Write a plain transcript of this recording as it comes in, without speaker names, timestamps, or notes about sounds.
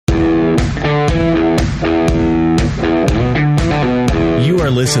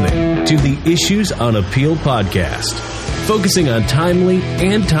listening to the Issues on Appeal podcast, focusing on timely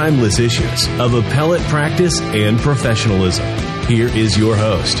and timeless issues of appellate practice and professionalism. Here is your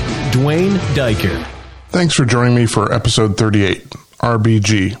host, Dwayne Diker. Thanks for joining me for episode 38,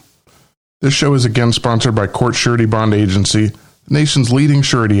 RBG. This show is again sponsored by Court Surety Bond Agency, the nation's leading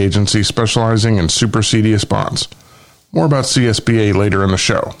surety agency specializing in supersedious bonds. More about CSBA later in the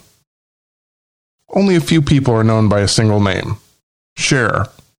show. Only a few people are known by a single name. Cher,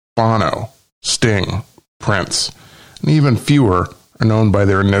 Bono, Sting, Prince, and even fewer are known by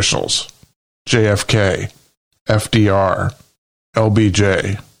their initials. JFK, FDR,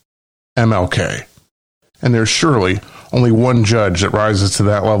 LBJ, MLK. And there's surely only one judge that rises to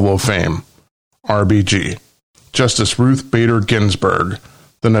that level of fame, RBG. Justice Ruth Bader Ginsburg,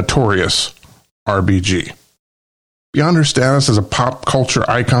 the notorious RBG. Beyond her status as a pop culture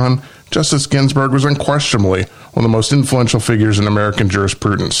icon, Justice Ginsburg was unquestionably one of the most influential figures in American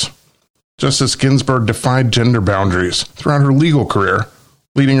jurisprudence. Justice Ginsburg defied gender boundaries throughout her legal career,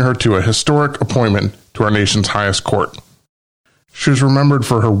 leading her to a historic appointment to our nation's highest court. She was remembered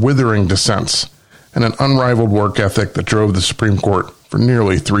for her withering dissents and an unrivaled work ethic that drove the Supreme Court for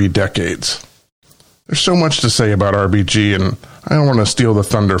nearly 3 decades. There's so much to say about RBG, and I don't want to steal the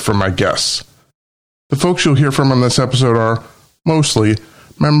thunder from my guests. The folks you'll hear from on this episode are, mostly,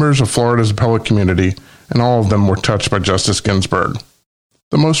 members of Florida's appellate community, and all of them were touched by Justice Ginsburg.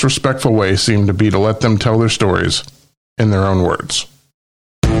 The most respectful way seemed to be to let them tell their stories in their own words.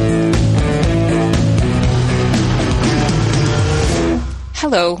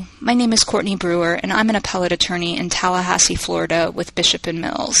 Hello, my name is Courtney Brewer, and I'm an appellate attorney in Tallahassee, Florida with Bishop &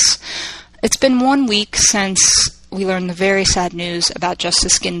 Mills. It's been 1 week since we learned the very sad news about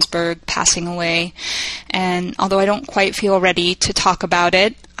Justice Ginsburg passing away, and although I don't quite feel ready to talk about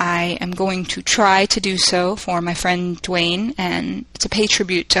it, I am going to try to do so for my friend Dwayne and to pay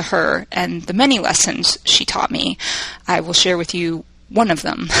tribute to her and the many lessons she taught me. I will share with you one of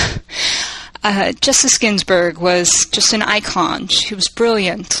them. Justice Ginsburg was just an icon. She was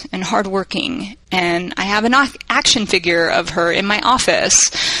brilliant and hardworking, and I have an action figure of her in my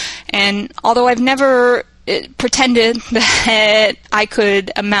office. And although I've never pretended that I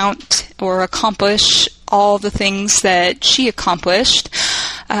could amount or accomplish all the things that she accomplished,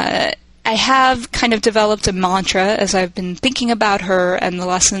 I have kind of developed a mantra as I've been thinking about her and the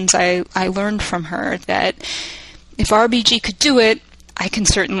lessons I learned from her, that if RBG could do it, I can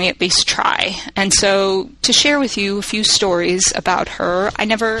certainly at least try. And so to share with you a few stories about her, I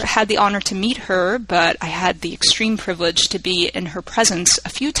never had the honor to meet her, but I had the extreme privilege to be in her presence a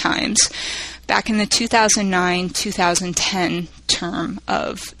few times back in the 2009-2010 term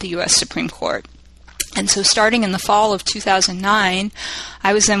of the U.S. Supreme Court. And so starting in the fall of 2009,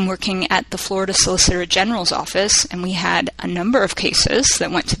 I was then working at the Florida Solicitor General's office, and we had a number of cases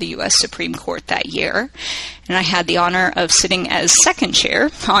that went to the U.S. Supreme Court that year. And I had the honor of sitting as second chair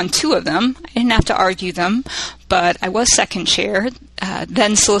on 2 of them. I didn't have to argue them, but I was second chair.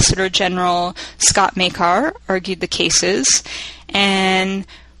 Then Solicitor General Scott Makar argued the cases, and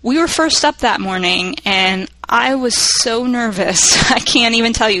we were first up that morning, and I was so nervous. I can't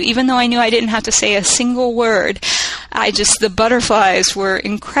even tell you. Even though I knew I didn't have to say a single word, the butterflies were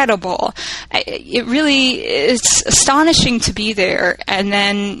incredible. It's astonishing to be there. And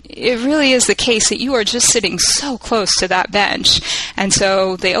then it really is the case that you are just sitting so close to that bench. And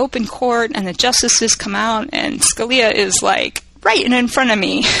so they open court, and the justices come out, and Scalia is like right in front of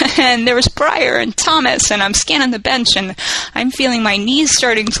me, and there was Breyer and Thomas, and I'm scanning the bench, and I'm feeling my knees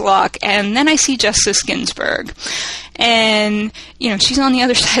starting to lock, and then I see Justice Ginsburg. And, she's on the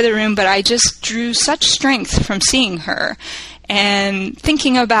other side of the room, but I just drew such strength from seeing her and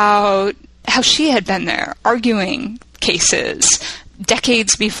thinking about how she had been there, arguing cases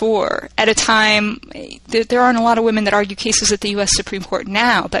decades before, at a time, there aren't a lot of women that argue cases at the U.S. Supreme Court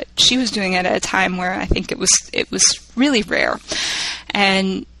now, but she was doing it at a time where I think it was really rare.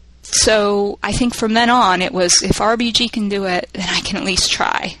 And so I think from then on, it was, if RBG can do it, then I can at least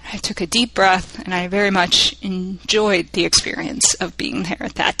try. I took a deep breath, and I very much enjoyed the experience of being there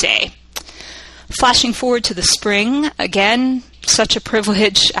that day. Flashing forward to the spring, again, such a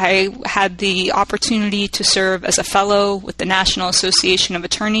privilege. I had the opportunity to serve as a fellow with the National Association of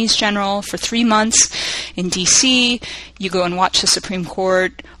Attorneys General for 3 months in D.C. You go and watch the Supreme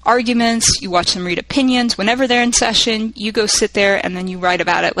Court arguments, you watch them read opinions. Whenever they're in session, you go sit there and then you write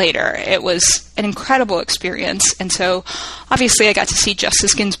about it later. It was an incredible experience. And so obviously I got to see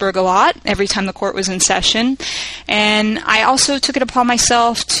Justice Ginsburg a lot every time the court was in session. And I also took it upon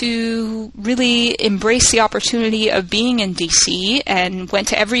myself to really embrace the opportunity of being in D.C. and went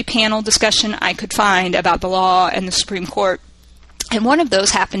to every panel discussion I could find about the law and the Supreme Court. And one of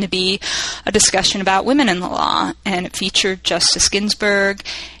those happened to be a discussion about women in the law, and it featured Justice Ginsburg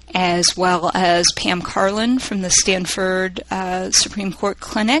as well as Pam Karlan from the Stanford Supreme Court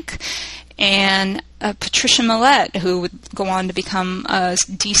Clinic, and Patricia Millett, who would go on to become a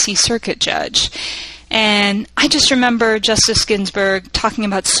D.C. Circuit Judge. And I just remember Justice Ginsburg talking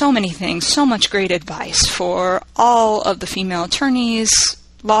about so many things, so much great advice for all of the female attorneys,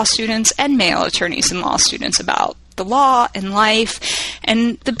 law students, and male attorneys and law students about the law and life.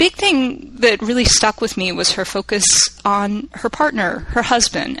 And the big thing that really stuck with me was her focus on her partner, her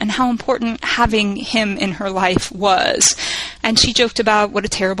husband, and how important having him in her life was. And she joked about what a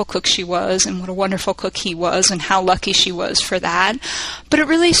terrible cook she was and what a wonderful cook he was and how lucky she was for that. But it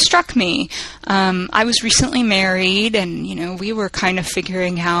really struck me. I was recently married, and, we were kind of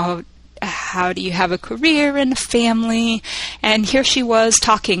figuring out how do you have a career and a family? And here she was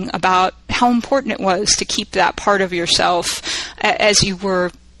talking about how important it was to keep that part of yourself as you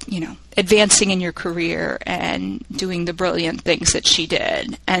were, advancing in your career and doing the brilliant things that she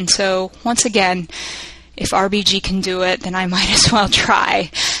did. And so, once again, if RBG can do it, then I might as well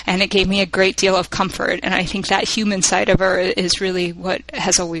try. And it gave me a great deal of comfort. And I think that human side of her is really what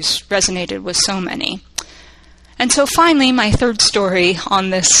has always resonated with so many. And so finally, my third story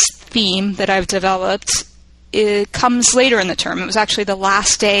on this theme that I've developed, it comes later in the term. It was actually the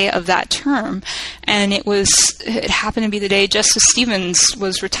last day of that term, and it happened to be the day Justice Stevens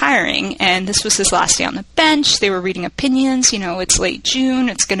was retiring, and this was his last day on the bench. They were reading opinions. It's late June.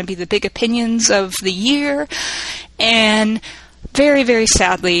 It's going to be the big opinions of the year. And very, very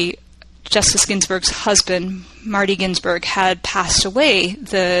sadly, Justice Ginsburg's husband, Marty Ginsburg, had passed away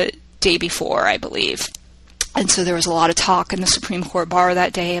the day before, I believe. And so there was a lot of talk in the Supreme Court bar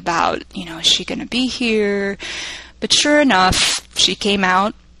that day about, is she going to be here? But sure enough, she came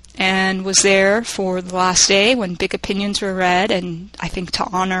out and was there for the last day when big opinions were read, and I think to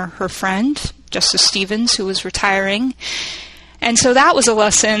honor her friend, Justice Stevens, who was retiring. And so that was a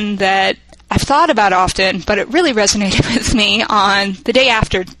lesson that I've thought about often, but it really resonated with me on the day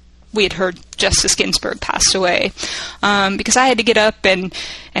after we had heard Justice Ginsburg passed away, because I had to get up and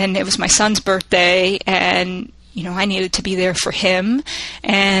it was my son's birthday, and I needed to be there for him.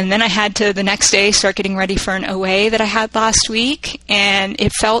 And then I had to, the next day, start getting ready for an OA that I had last week, and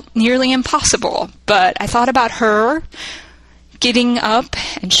it felt nearly impossible. But I thought about her getting up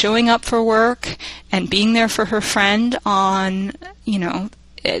and showing up for work and being there for her friend on,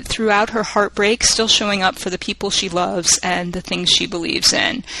 throughout her heartbreak, still showing up for the people she loves and the things she believes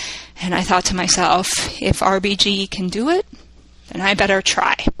in. And I thought to myself, if RBG can do it, then I better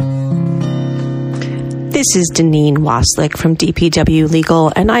try. This is Deneen Waslick from DPW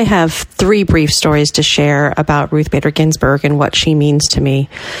Legal, and I have 3 brief stories to share about Ruth Bader Ginsburg and what she means to me.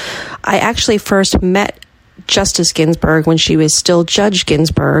 I actually first met Justice Ginsburg when she was still Judge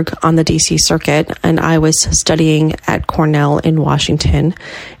Ginsburg on the D.C. Circuit, and I was studying at Cornell in Washington,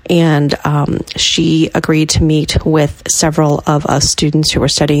 and she agreed to meet with several of us students who were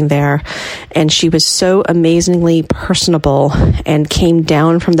studying there, and she was so amazingly personable and came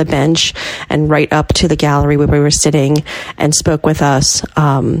down from the bench and right up to the gallery where we were sitting and spoke with us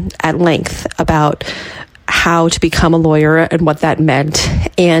at length about how to become a lawyer and what that meant.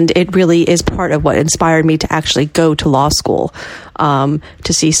 And it really is part of what inspired me to actually go to law school, to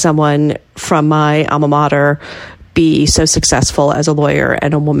see someone from my alma mater be so successful as a lawyer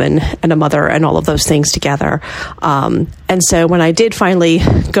and a woman and a mother and all of those things together. And so when I did finally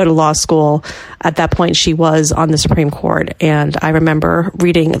go to law school, at that point she was on the Supreme Court. And I remember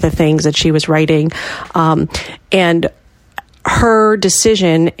reading the things that she was writing. And her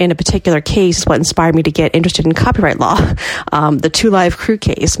decision in a particular case is what inspired me to get interested in copyright law. The Two Live Crew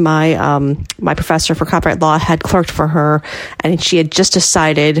case, my professor for copyright law had clerked for her, and she had just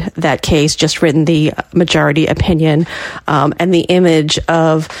decided that case, just written the majority opinion, and the image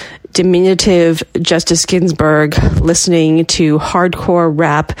of diminutive Justice Ginsburg listening to hardcore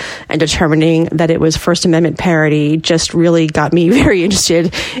rap and determining that it was First Amendment parody just really got me very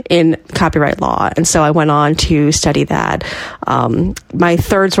interested in copyright law. And so I went on to study that. My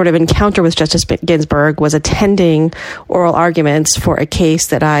third sort of encounter with Justice Ginsburg was attending oral arguments for a case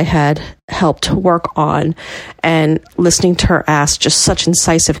that I had helped work on, and listening to her ask just such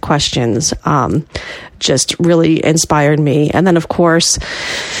incisive questions just really inspired me. And then, of course,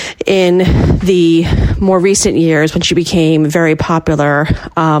 in the more recent years, when she became very popular,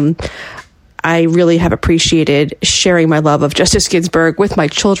 I really have appreciated sharing my love of Justice Ginsburg with my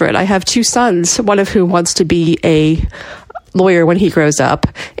children. I have 2 sons, one of whom wants to be a lawyer when he grows up.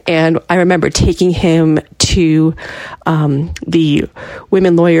 And I remember taking him to the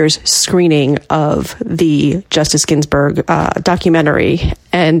women lawyers screening of the Justice Ginsburg documentary,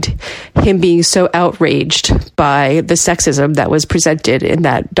 and him being so outraged by the sexism that was presented in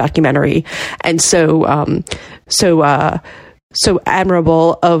that documentary, and so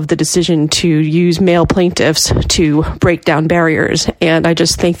admirable of the decision to use male plaintiffs to break down barriers. And I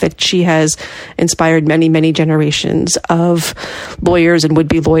just think that she has inspired many, many generations of lawyers and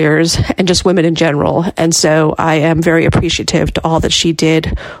would-be lawyers and just women in general. And so I am very appreciative to all that she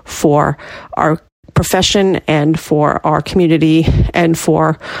did for our profession and for our community and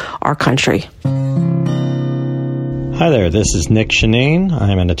for our country. Hi there, this is Nick Shanine.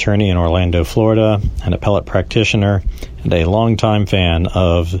 I'm an attorney in Orlando, Florida, an appellate practitioner, and a longtime fan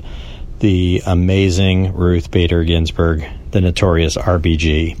of the amazing Ruth Bader Ginsburg, the notorious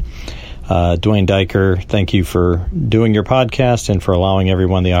RBG. Dwayne Diker, thank you for doing your podcast and for allowing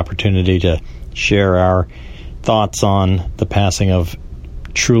everyone the opportunity to share our thoughts on the passing of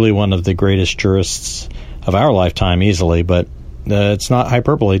truly one of the greatest jurists of our lifetime easily, but it's not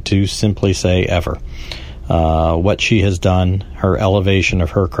hyperbole to simply say ever. What she has done, her elevation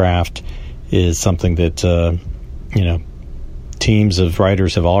of her craft, is something that, teams of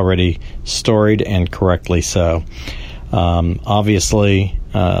writers have already storied, and correctly so. Obviously,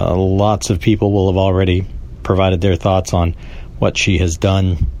 lots of people will have already provided their thoughts on what she has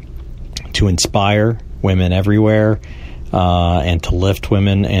done to inspire women everywhere, and to lift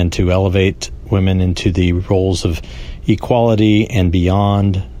women and to elevate women into the roles of equality and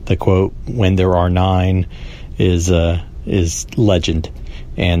beyond. The quote, "When there are 9," is legend,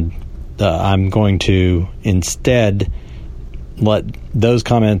 and I'm going to instead let those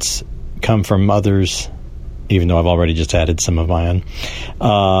comments come from others, even though I've already just added some of my own,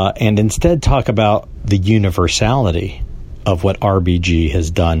 and instead talk about the universality of what RBG has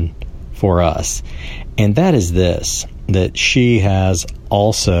done for us, and that is this: that she has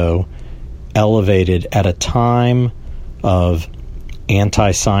also elevated at a time of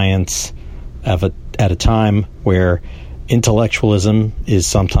anti-science, at a time where intellectualism is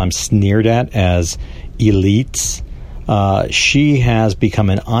sometimes sneered at as elites. She has become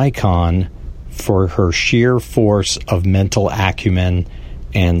an icon for her sheer force of mental acumen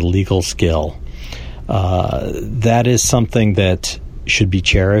and legal skill. That is something that should be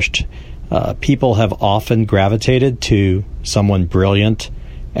cherished. People have often gravitated to someone brilliant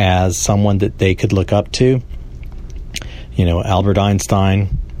as someone that they could look up to. Albert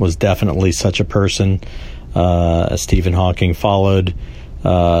Einstein was definitely such a person. Stephen Hawking followed.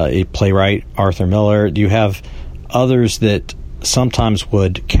 A playwright, Arthur Miller. You have others that sometimes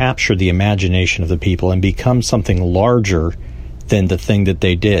would capture the imagination of the people and become something larger than the thing that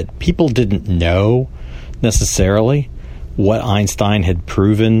they did. People didn't know necessarily what Einstein had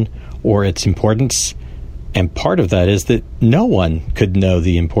proven or its importance. And part of that is that no one could know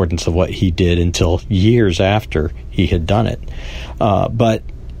the importance of what he did until years after he had done it. But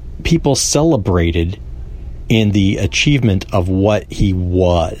people celebrated in the achievement of what he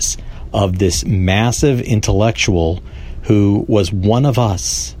was, of this massive intellectual who was one of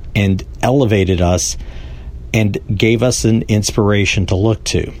us and elevated us and gave us an inspiration to look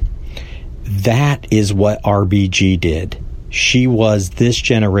to. That is what RBG did. She was this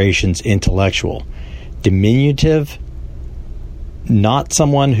generation's intellectual. Diminutive, not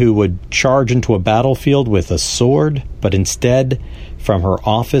someone who would charge into a battlefield with a sword, but instead, from her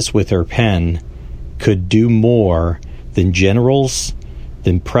office with her pen, could do more than generals,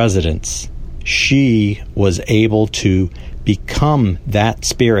 than presidents. She was able to become that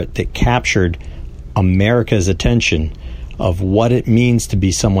spirit that captured America's attention of what it means to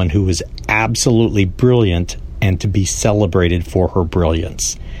be someone who is absolutely brilliant and to be celebrated for her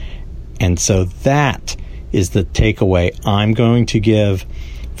brilliance. And so that is the takeaway I'm going to give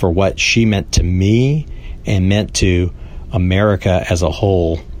for what she meant to me and meant to America as a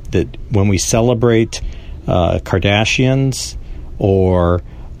whole. That when we celebrate Kardashians or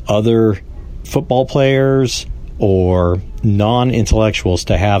other football players or non-intellectuals,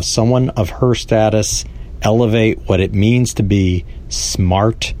 to have someone of her status elevate what it means to be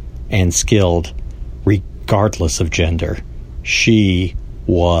smart and skilled, regardless of gender. She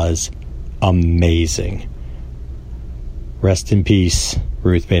was amazing. Rest in peace,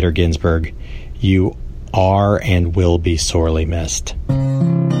 Ruth Bader Ginsburg. You are and will be sorely missed.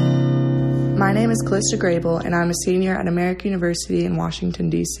 My name is Calista Grable, and I'm a senior at American University in Washington,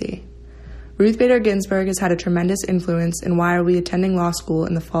 D.C. Ruth Bader Ginsburg has had a tremendous influence in why I will be attending law school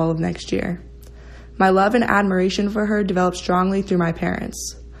in the fall of next year. My love and admiration for her developed strongly through my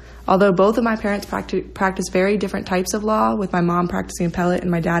parents. Although both of my parents practice very different types of law, with my mom practicing appellate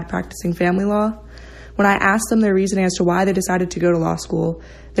and my dad practicing family law, when I asked them their reasoning as to why they decided to go to law school,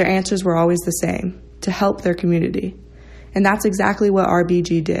 their answers were always the same: to help their community. And that's exactly what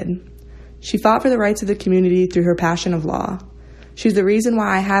RBG did. She fought for the rights of the community through her passion of law. She's the reason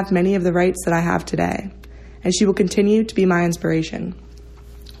why I have many of the rights that I have today, and she will continue to be my inspiration.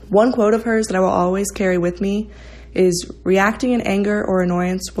 One quote of hers that I will always carry with me is, "Reacting in anger or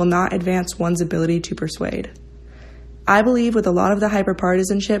annoyance will not advance one's ability to persuade." I believe with a lot of the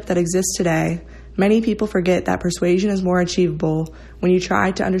hyperpartisanship that exists today, many people forget that persuasion is more achievable when you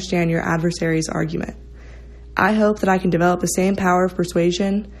try to understand your adversary's argument. I hope that I can develop the same power of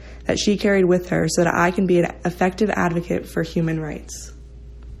persuasion that she carried with her so that I can be an effective advocate for human rights.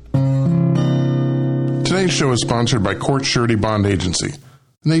 Today's show is sponsored by Court Surety Bond Agency,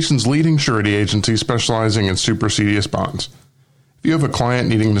 the nation's leading surety agency specializing in supersedious bonds. If you have a client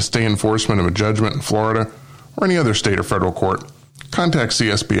needing to stay enforcement of a judgment in Florida or any other state or federal court, contact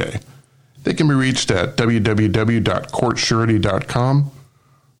CSBA. They can be reached at www.courtsurety.com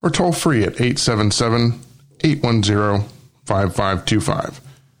or toll free at 877-810-5525.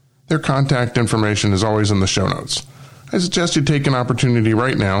 Their contact information is always in the show notes. I suggest you take an opportunity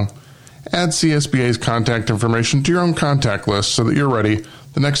right now, add CSBA's contact information to your own contact list so that you're ready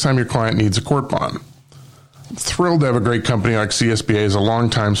the next time your client needs a court bond. I'm thrilled to have a great company like CSBA as a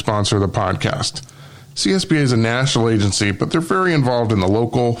longtime sponsor of the podcast. CSBA is a national agency, but they're very involved in the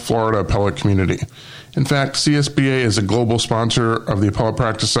local Florida appellate community. In fact, CSBA is a global sponsor of the appellate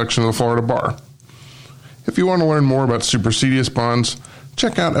practice section of the Florida Bar. If you want to learn more about supersedious bonds,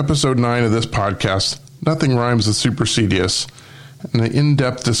 check out episode 9 of this podcast, Nothing Rhymes with Supersedious, and an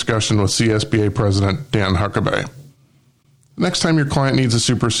in-depth discussion with CSBA President Dan Huckabee. Next time your client needs a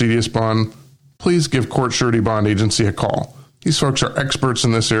supersedious bond, please give Court Surety Bond Agency a call. These folks are experts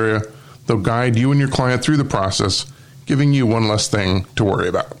in this area. They'll guide you and your client through the process, giving you one less thing to worry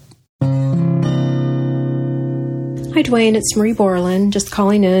about. Hi, Dwayne. It's Marie Borland, just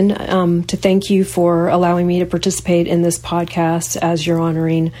calling in to thank you for allowing me to participate in this podcast as you're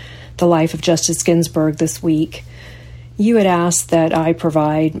honoring the life of Justice Ginsburg this week. You had asked that I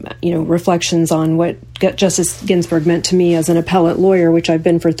provide, reflections on what Justice Ginsburg meant to me as an appellate lawyer, which I've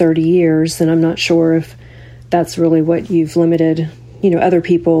been for 30 years, and I'm not sure if that's really what you've limited, other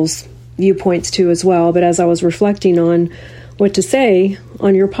people's viewpoints to as well. But as I was reflecting on what to say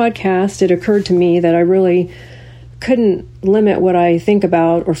on your podcast, it occurred to me that I really couldn't limit what I think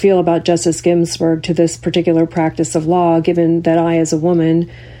about or feel about Justice Ginsburg to this particular practice of law, given that I, as a woman,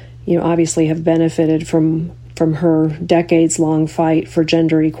 obviously have benefited from her decades-long fight for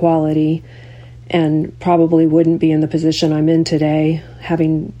gender equality, and probably wouldn't be in the position I'm in today,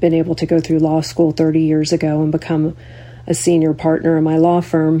 having been able to go through law school 30 years ago and become a senior partner in my law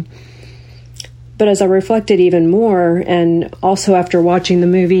firm. But as I reflected even more, and also after watching the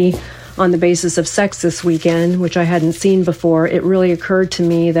movie On the Basis of Sex this weekend, which I hadn't seen before, it really occurred to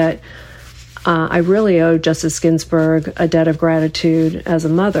me that I really owe Justice Ginsburg a debt of gratitude as a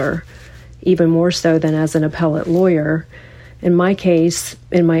mother, even more so than as an appellate lawyer. In my case,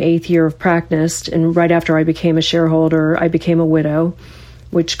 in my 8th year of practice, and right after I became a shareholder, I became a widow,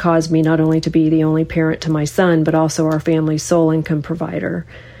 which caused me not only to be the only parent to my son, but also our family's sole income provider.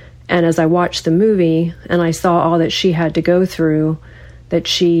 And as I watched the movie and I saw all that she had to go through, that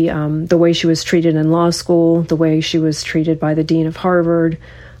she, the way she was treated in law school, the way she was treated by the dean of Harvard,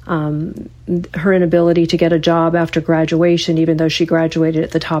 her inability to get a job after graduation, even though she graduated at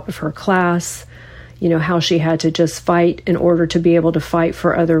the top of her class, how she had to just fight in order to be able to fight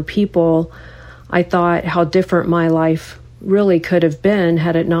for other people. I thought how different my life really could have been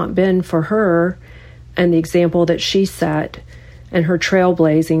had it not been for her and the example that she set and her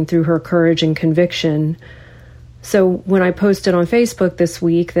trailblazing through her courage and conviction. So when I posted on Facebook this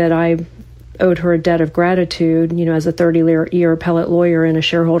week that I owed her a debt of gratitude, as a 30-year appellate lawyer and a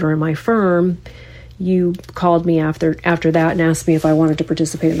shareholder in my firm, you called me after that and asked me if I wanted to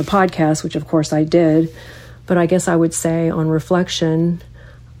participate in the podcast, which of course I did. But I guess I would say on reflection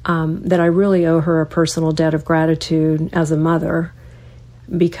that I really owe her a personal debt of gratitude as a mother,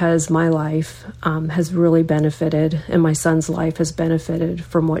 because my life has really benefited and my son's life has benefited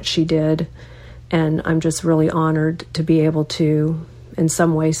from what she did. And I'm just really honored to be able to, in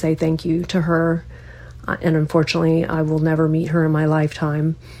some way, say thank you to her. And unfortunately, I will never meet her in my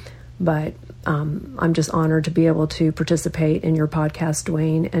lifetime. But I'm just honored to be able to participate in your podcast,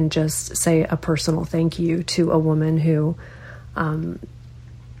 Dwayne, and just say a personal thank you to a woman who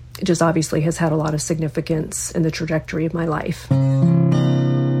just obviously has had a lot of significance in the trajectory of my life.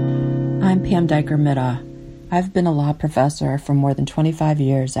 I'm Pam Diker-Middaugh. I've been a law professor for more than 25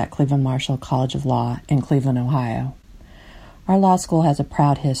 years at Cleveland Marshall College of Law in Cleveland, Ohio. Our law school has a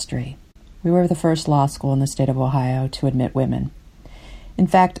proud history. We were the first law school in the state of Ohio to admit women. In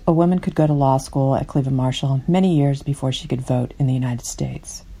fact, a woman could go to law school at Cleveland Marshall many years before she could vote in the United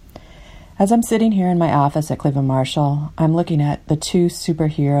States. As I'm sitting here in my office at Cleveland Marshall, I'm looking at the two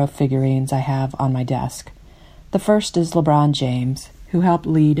superhero figurines I have on my desk. The first is LeBron James, who helped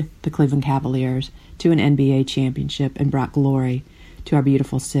lead the Cleveland Cavaliers to an NBA championship and brought glory to our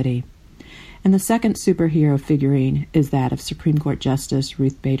beautiful city. And the second superhero figurine is that of Supreme Court Justice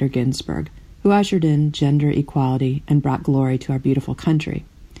Ruth Bader Ginsburg, who ushered in gender equality and brought glory to our beautiful country.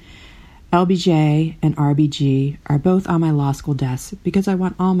 LBJ and RBG are both on my law school desk because I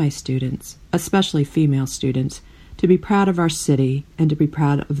want all my students, especially female students, to be proud of our city and to be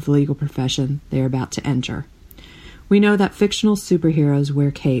proud of the legal profession they are about to enter. We know that fictional superheroes wear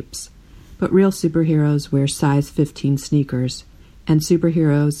capes, but real superheroes wear size 15 sneakers, and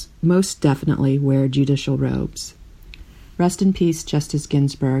superheroes most definitely wear judicial robes. Rest in peace, Justice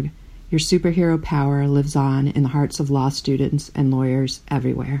Ginsburg. Your superhero power lives on in the hearts of law students and lawyers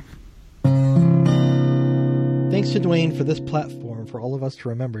everywhere. Thanks to Dwayne for this platform for all of us to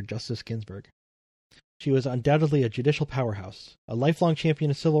remember Justice Ginsburg. She was undoubtedly a judicial powerhouse, a lifelong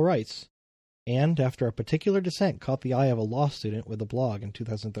champion of civil rights, and, after a particular dissent caught the eye of a law student with a blog in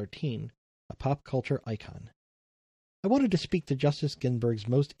 2013, a pop culture icon. I wanted to speak to Justice Ginsburg's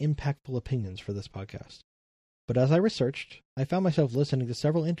most impactful opinions for this podcast. But as I researched, I found myself listening to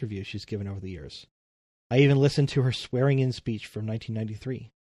several interviews she's given over the years. I even listened to her swearing-in speech from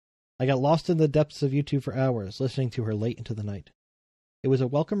 1993. I got lost in the depths of YouTube for hours, listening to her late into the night. It was a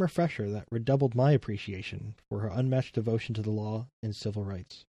welcome refresher that redoubled my appreciation for her unmatched devotion to the law and civil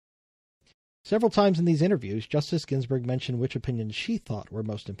rights. Several times in these interviews, Justice Ginsburg mentioned which opinions she thought were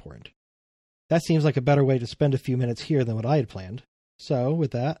most important. That seems like a better way to spend a few minutes here than what I had planned. So,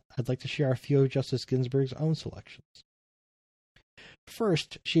 with that, I'd like to share a few of Justice Ginsburg's own selections.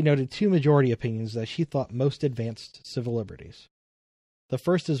 First, she noted two majority opinions that she thought most advanced civil liberties. The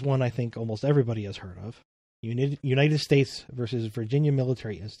first is one I think almost everybody has heard of, United States versus Virginia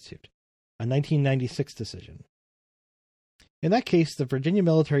Military Institute, a 1996 decision. In that case, the Virginia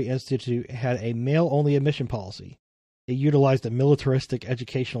Military Institute had a male-only admission policy. It utilized a militaristic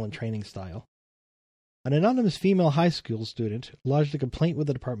educational and training style. An anonymous female high school student lodged a complaint with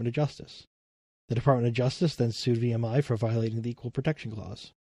the Department of Justice. The Department of Justice then sued VMI for violating the Equal Protection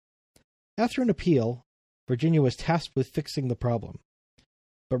Clause. After an appeal, Virginia was tasked with fixing the problem.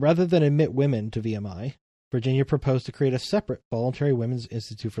 But rather than admit women to VMI, Virginia proposed to create a separate voluntary Women's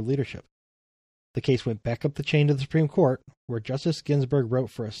Institute for Leadership. The case went back up the chain to the Supreme Court, where Justice Ginsburg wrote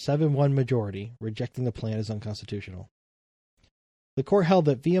for a 7-1 majority, rejecting the plan as unconstitutional. The court held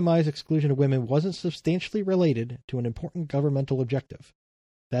that VMI's exclusion of women wasn't substantially related to an important governmental objective.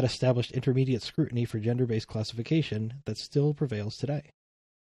 That established intermediate scrutiny for gender-based classification that still prevails today.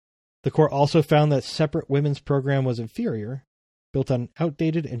 The court also found that separate women's program was inferior, built on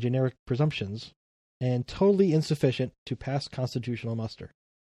outdated and generic presumptions, and totally insufficient to pass constitutional muster.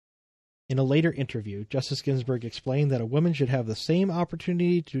 In a later interview, Justice Ginsburg explained that a woman should have the same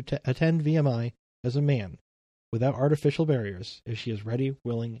opportunity to attend VMI as a man, without artificial barriers, if she is ready,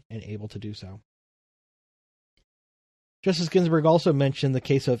 willing, and able to do so. Justice Ginsburg also mentioned the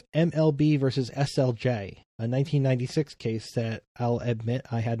case of MLB versus SLJ, a 1996 case that I'll admit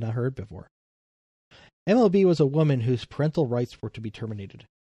I had not heard before. MLB was a woman whose parental rights were to be terminated.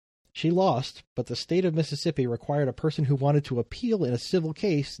 She lost, but the state of Mississippi required a person who wanted to appeal in a civil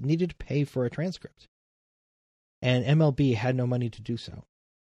case needed to pay for a transcript. And MLB had no money to do so.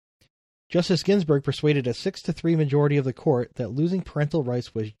 Justice Ginsburg persuaded a 6-3 majority of the court that losing parental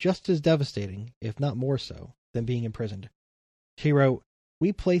rights was just as devastating, if not more so, than being imprisoned. She wrote,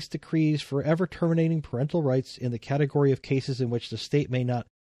 "We place decrees forever terminating parental rights in the category of cases in which the state may not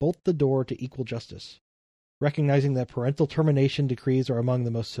bolt the door to equal justice, recognizing that parental termination decrees are among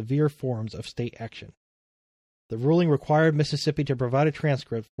the most severe forms of state action. The ruling required Mississippi to provide a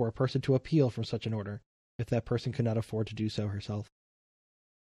transcript for a person to appeal from such an order, if that person could not afford to do so herself."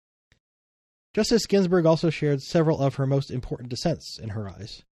 Justice Ginsburg also shared several of her most important dissents in her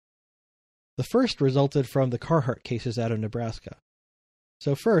eyes. The first resulted from the Carhart cases out of Nebraska.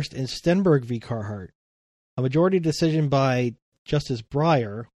 So first, in Stenberg v. Carhart, a majority decision by Justice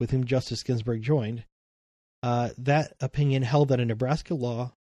Breyer, with whom Justice Ginsburg joined, that opinion held that a Nebraska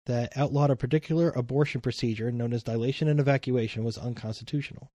law that outlawed a particular abortion procedure known as dilation and evacuation was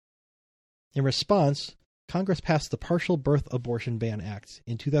unconstitutional. In response, Congress passed the Partial Birth Abortion Ban Act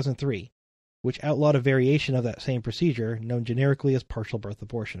in 2003, which outlawed a variation of that same procedure known generically as partial birth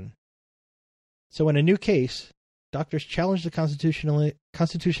abortion. So in a new case, doctors challenged the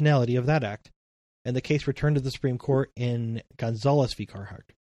constitutionality of that act, and the case returned to the Supreme Court in Gonzalez v.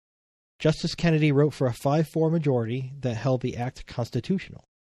 Carhart. Justice Kennedy wrote for a 5-4 majority that held the act constitutional.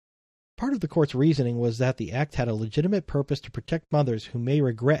 Part of the court's reasoning was that the act had a legitimate purpose to protect mothers who may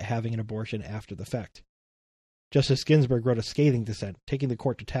regret having an abortion after the fact. Justice Ginsburg wrote a scathing dissent, taking the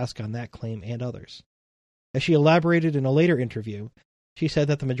court to task on that claim and others. As she elaborated in a later interview, she said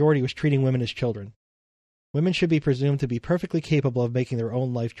that the majority was treating women as children. Women should be presumed to be perfectly capable of making their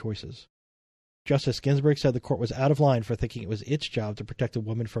own life choices. Justice Ginsburg said the court was out of line for thinking it was its job to protect a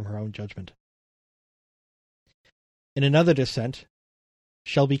woman from her own judgment. In another dissent,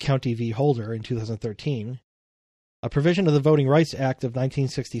 Shelby County v. Holder in 2013, a provision of the Voting Rights Act of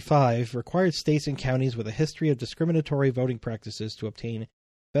 1965 required states and counties with a history of discriminatory voting practices to obtain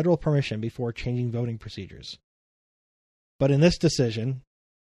federal permission before changing voting procedures. But in this decision,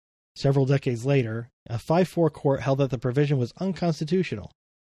 several decades later, a 5-4 court held that the provision was unconstitutional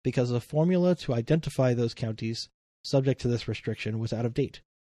because the formula to identify those counties subject to this restriction was out of date.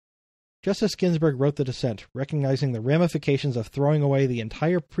 Justice Ginsburg wrote the dissent, recognizing the ramifications of throwing away the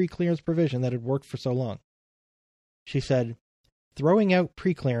entire preclearance provision that had worked for so long. She said, "Throwing out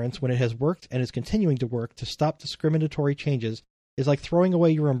preclearance when it has worked and is continuing to work to stop discriminatory changes is like throwing away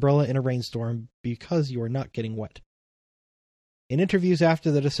your umbrella in a rainstorm because you are not getting wet." In interviews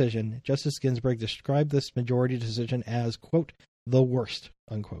after the decision, Justice Ginsburg described this majority decision as, quote, "the worst,"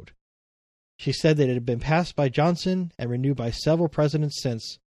 unquote. She said that it had been passed by Johnson and renewed by several presidents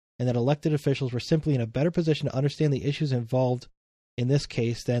since, and that elected officials were simply in a better position to understand the issues involved in this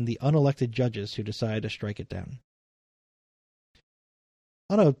case than the unelected judges who decided to strike it down.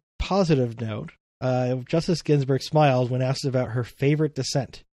 On a positive note, Justice Ginsburg smiled when asked about her favorite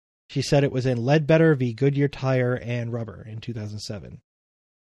dissent. She said it was in Ledbetter v. Goodyear Tire and Rubber in 2007.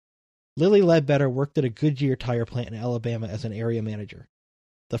 Lilly Ledbetter worked at a Goodyear tire plant in Alabama as an area manager,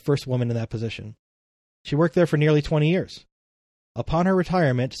 the first woman in that position. She worked there for nearly 20 years. Upon her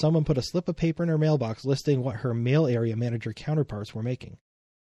retirement, someone put a slip of paper in her mailbox listing what her male area manager counterparts were making.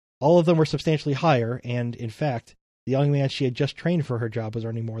 All of them were substantially higher, and, in fact, the young man she had just trained for her job was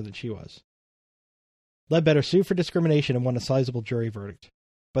earning more than she was. Ledbetter sued for discrimination and won a sizable jury verdict,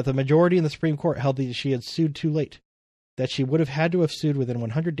 but the majority in the Supreme Court held that she had sued too late, that she would have had to have sued within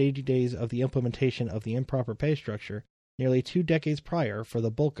 180 days of the implementation of the improper pay structure nearly 2 decades prior for the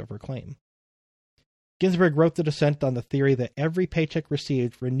bulk of her claim. Ginsburg wrote the dissent on the theory that every paycheck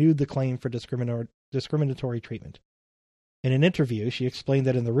received renewed the claim for discriminatory treatment. In an interview, she explained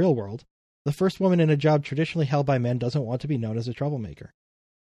that in the real world, the first woman in a job traditionally held by men doesn't want to be known as a troublemaker.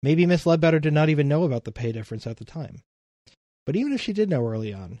 Maybe Miss Ledbetter did not even know about the pay difference at the time. But even if she did know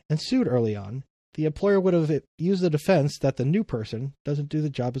early on, and sued early on, the employer would have used the defense that the new person doesn't do the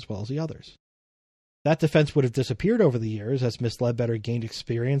job as well as the others. That defense would have disappeared over the years as Miss Ledbetter gained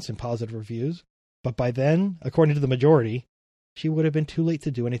experience and positive reviews, but by then, according to the majority, she would have been too late to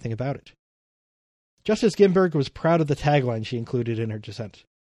do anything about it. Justice Ginsburg was proud of the tagline she included in her dissent.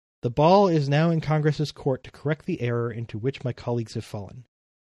 "The ball is now in Congress's court to correct the error into which my colleagues have fallen."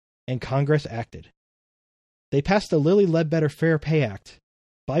 And Congress acted. They passed the Lilly Ledbetter Fair Pay Act,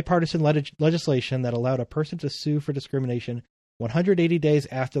 bipartisan legislation that allowed a person to sue for discrimination 180 days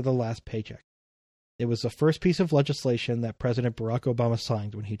after the last paycheck. It was the first piece of legislation that President Barack Obama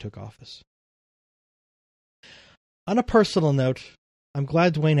signed when he took office. On a personal note, I'm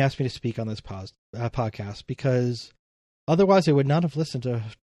glad Dwayne asked me to speak on this podcast, because otherwise I would not have listened to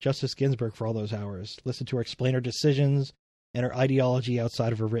Justice Ginsburg for all those hours, listened to her explain her decisions and her ideology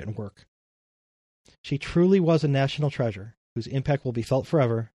outside of her written work. She truly was a national treasure, whose impact will be felt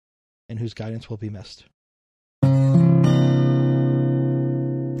forever, and whose guidance will be missed.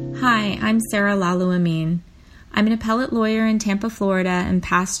 Hi, I'm Sarah Lalu Amin. I'm an appellate lawyer in Tampa, Florida, and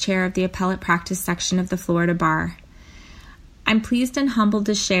past chair of the appellate practice section of the Florida Bar. I'm pleased and humbled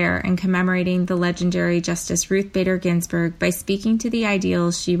to share in commemorating the legendary Justice Ruth Bader Ginsburg by speaking to the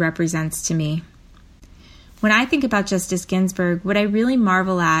ideals she represents to me. When I think about Justice Ginsburg, what I really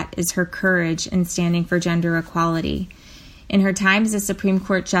marvel at is her courage in standing for gender equality. In her time as a Supreme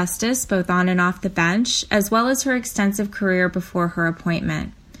Court justice, both on and off the bench, as well as her extensive career before her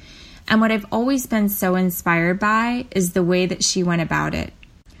appointment. And what I've always been so inspired by is the way that she went about it.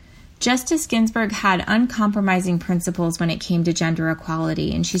 Justice Ginsburg had uncompromising principles when it came to gender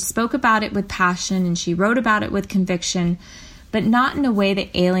equality, and she spoke about it with passion and she wrote about it with conviction, but not in a way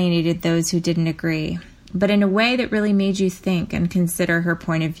that alienated those who didn't agree, but in a way that really made you think and consider her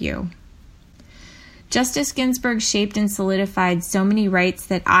point of view. Justice Ginsburg shaped and solidified so many rights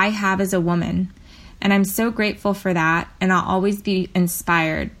that I have as a woman, and I'm so grateful for that, and I'll always be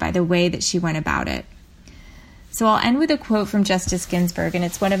inspired by the way that she went about it. So I'll end with a quote from Justice Ginsburg, and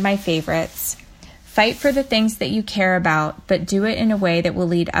it's one of my favorites. "Fight for the things that you care about, but do it in a way that will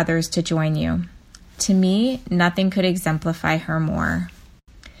lead others to join you." To me, nothing could exemplify her more.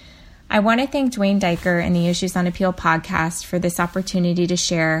 I want to thank Dwayne Diker and the Issues on Appeal podcast for this opportunity to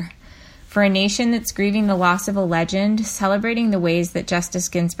share. For a nation that's grieving the loss of a legend, celebrating the ways that Justice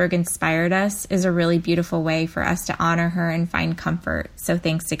Ginsburg inspired us is a really beautiful way for us to honor her and find comfort. So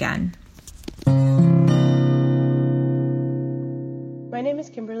thanks again. My name is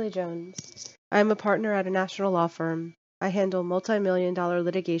Kimberly Jones. I am a partner at a national law firm. I handle multi-million-dollar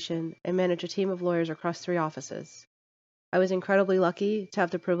litigation and manage a team of lawyers across 3 offices. I was incredibly lucky to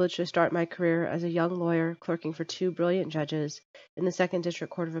have the privilege to start my career as a young lawyer clerking for 2 brilliant judges in the 2nd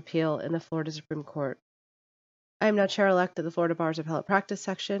District Court of Appeal in the Florida Supreme Court. I am now chair-elect of the Florida Bar's Appellate Practice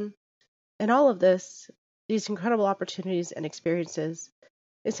Section, and all of this, these incredible opportunities and experiences,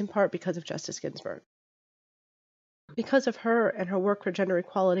 is in part because of Justice Ginsburg. Because of her and her work for gender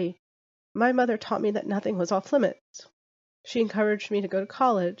equality, my mother taught me that nothing was off limits. She encouraged me to go to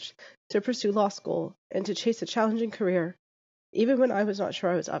college, to pursue law school, and to chase a challenging career, even when I was not sure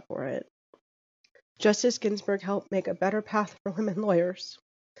I was up for it. Justice Ginsburg helped make a better path for women lawyers.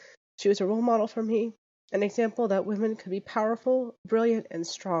 She was a role model for me, an example that women could be powerful, brilliant, and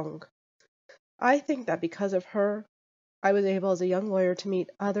strong. I think that because of her, I was able as a young lawyer to meet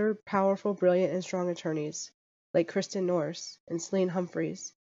other powerful, brilliant, and strong attorneys, like Kristen Norris and Celine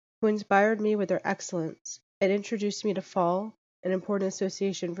Humphreys, who inspired me with their excellence and introduced me to FAL, an important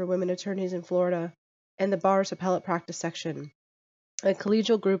association for women attorneys in Florida, and the Bar's Appellate Practice Section, a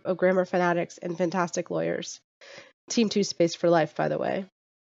collegial group of grammar fanatics and fantastic lawyers. Team 2 Space for life, by the way.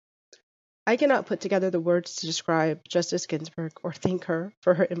 I cannot put together the words to describe Justice Ginsburg or thank her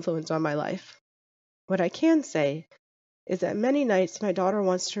for her influence on my life. What I can say is that many nights my daughter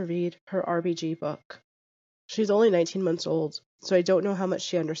wants to read her RBG book. She's only 19 months old, so I don't know how much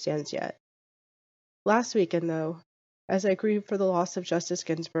she understands yet. Last weekend, though, as I grieved for the loss of Justice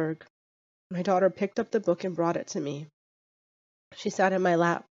Ginsburg, my daughter picked up the book and brought it to me. She sat in my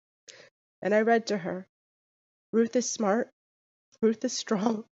lap, and I read to her. Ruth is smart, Ruth is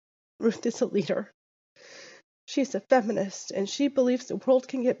strong, Ruth is a leader. She's a feminist, and she believes the world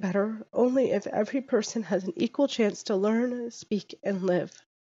can get better only if every person has an equal chance to learn, speak, and live.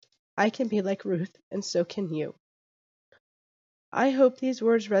 I can be like Ruth, and so can you. I hope these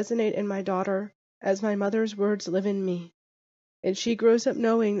words resonate in my daughter as my mother's words live in me, and she grows up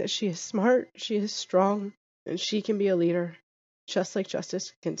knowing that she is smart, she is strong, and she can be a leader, just like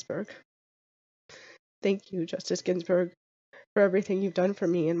Justice Ginsburg. Thank you, Justice Ginsburg, for everything you've done for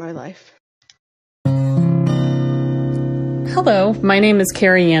me in my life. Hello, my name is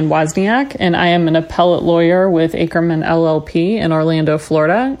Carrie Ann Wozniak, and I am an appellate lawyer with Ackerman LLP in Orlando,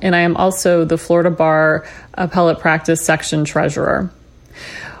 Florida, and I am also the Florida Bar Appellate Practice Section Treasurer.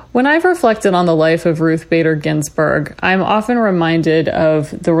 When I've reflected on the life of Ruth Bader Ginsburg, I'm often reminded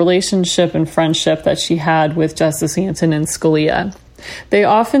of the relationship and friendship that she had with Justice Antonin Scalia. They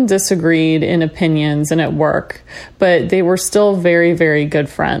often disagreed in opinions and at work, but they were still very, very good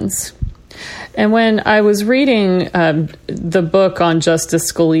friends. And when I was reading the book on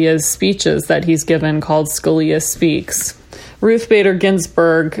Justice Scalia's speeches that he's given called Scalia Speaks, Ruth Bader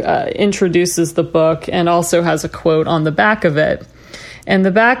Ginsburg introduces the book and also has a quote on the back of it. And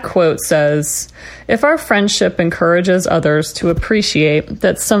the back quote says, "If our friendship encourages others to appreciate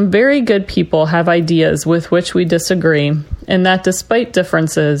that some very good people have ideas with which we disagree, and that despite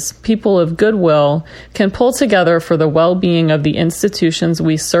differences, people of goodwill can pull together for the well-being of the institutions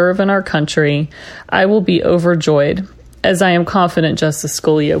we serve in our country, I will be overjoyed, as I am confident Justice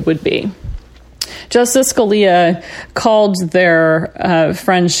Scalia would be." Justice Scalia called their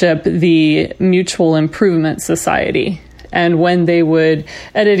friendship the Mutual Improvement Society. And when they would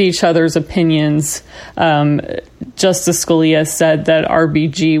edit each other's opinions, Justice Scalia said that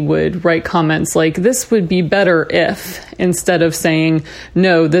RBG would write comments like, "This would be better if," instead of saying,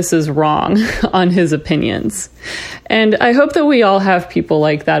 "No, this is wrong," on his opinions. And I hope that we all have people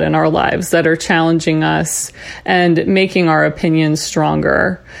like that in our lives that are challenging us and making our opinions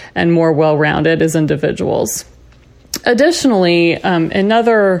stronger and more well-rounded as individuals. Additionally,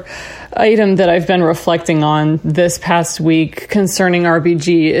 another item that I've been reflecting on this past week concerning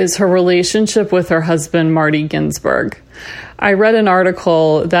RBG is her relationship with her husband, Marty Ginsburg. I read an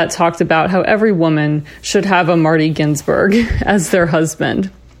article that talked about how every woman should have a Marty Ginsburg as their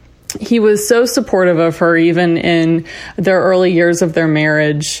husband. he was so supportive of her, even in their early years of their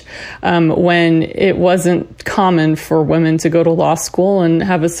marriage, when it wasn't common for women to go to law school and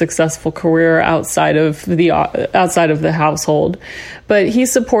have a successful career outside of the household. But he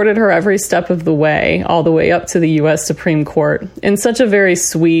supported her every step of the way, all the way up to the U.S. Supreme Court, in such a very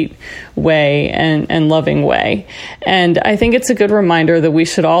sweet way and loving way. And I think it's a good reminder that we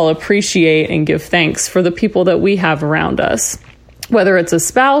should all appreciate and give thanks for the people that we have around us, whether it's a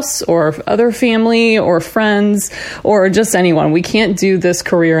spouse or other family or friends or just anyone. We can't do this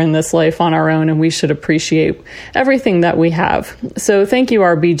career in this life on our own, and we should appreciate everything that we have. So thank you,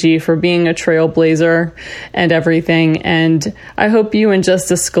 RBG, for being a trailblazer and everything. And I hope you and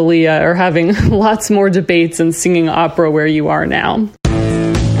Justice Scalia are having lots more debates and singing opera where you are now.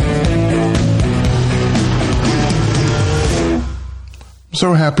 I'm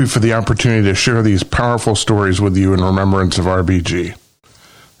so happy for the opportunity to share these powerful stories with you in remembrance of RBG.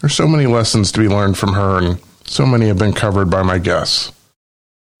 There's so many lessons to be learned from her, and so many have been covered by my guests.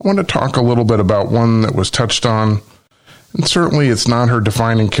 I want to talk a little bit about one that was touched on, and certainly it's not her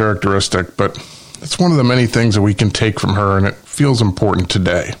defining characteristic, but it's one of the many things that we can take from her, and it feels important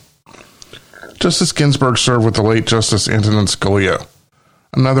today. Justice Ginsburg served with the late Justice Antonin Scalia,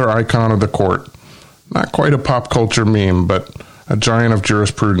 another icon of the court. Not quite a pop culture meme, but a giant of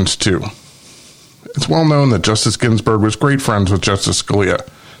jurisprudence, too. It's well known that Justice Ginsburg was great friends with Justice Scalia,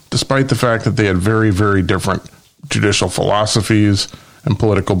 despite the fact that they had very, very different judicial philosophies and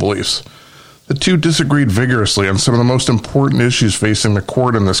political beliefs. The two disagreed vigorously on some of the most important issues facing the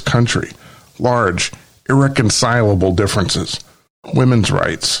court in this country. Large, irreconcilable differences. Women's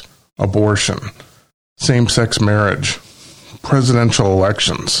rights, abortion, same-sex marriage, presidential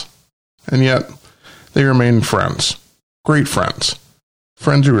elections. And yet, they remained friends. Great friends.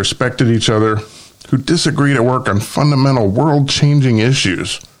 Friends who respected each other, who disagreed at work on fundamental world-changing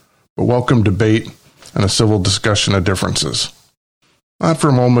issues, but welcomed debate and a civil discussion of differences. Not for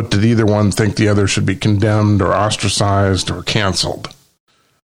a moment did either one think the other should be condemned or ostracized or canceled.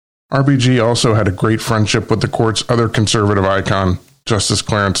 RBG also had a great friendship with the court's other conservative icon, Justice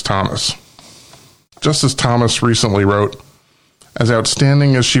Clarence Thomas. Justice Thomas recently wrote, "As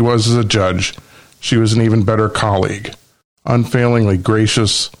outstanding as she was as a judge, she was an even better colleague. Unfailingly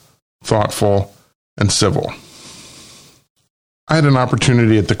gracious, thoughtful, and civil." I had an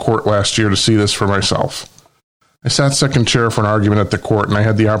opportunity at the court last year to see this for myself. I sat second chair for an argument at the court, and I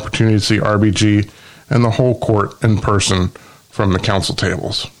had the opportunity to see RBG and the whole court in person from the counsel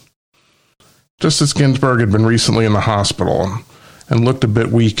tables. Justice Ginsburg had been recently in the hospital and looked a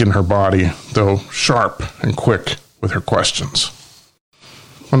bit weak in her body, though sharp and quick with her questions.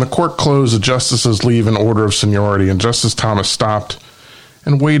 When the court closed, the justices leave in order of seniority, and Justice Thomas stopped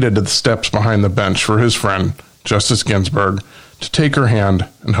and waited at the steps behind the bench for his friend, Justice Ginsburg, to take her hand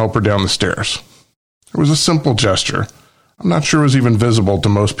and help her down the stairs. It was a simple gesture. I'm not sure it was even visible to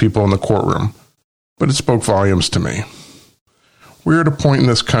most people in the courtroom, but it spoke volumes to me. We're at a point in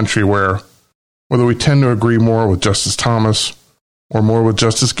this country where, whether we tend to agree more with Justice Thomas or more with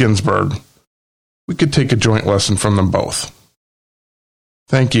Justice Ginsburg, we could take a joint lesson from them both.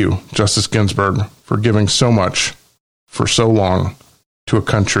 Thank you, Justice Ginsburg, for giving so much for so long to a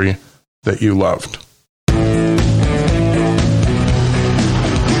country that you loved.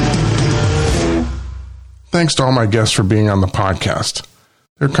 Thanks to all my guests for being on the podcast.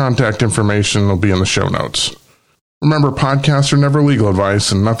 Their contact information will be in the show notes. Remember, podcasts are never legal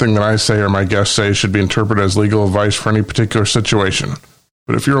advice, and nothing that I say or my guests say should be interpreted as legal advice for any particular situation.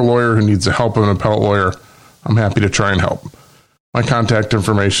 But if you're a lawyer who needs the help of an appellate lawyer, I'm happy to try and help. My contact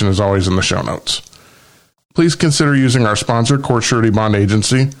information is always in the show notes. Please consider using our sponsor, Court Surety Bond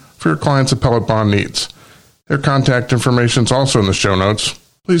Agency, for your client's appellate bond needs. Their contact information is also in the show notes.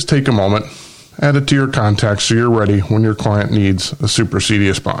 Please take a moment, add it to your contacts so you're ready when your client needs a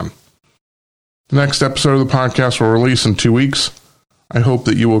supersedious bond. The next episode of the podcast will release in 2 weeks. I hope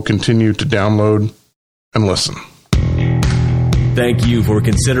that you will continue to download and listen. Thank you for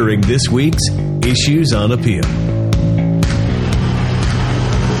considering this week's Issues on Appeal.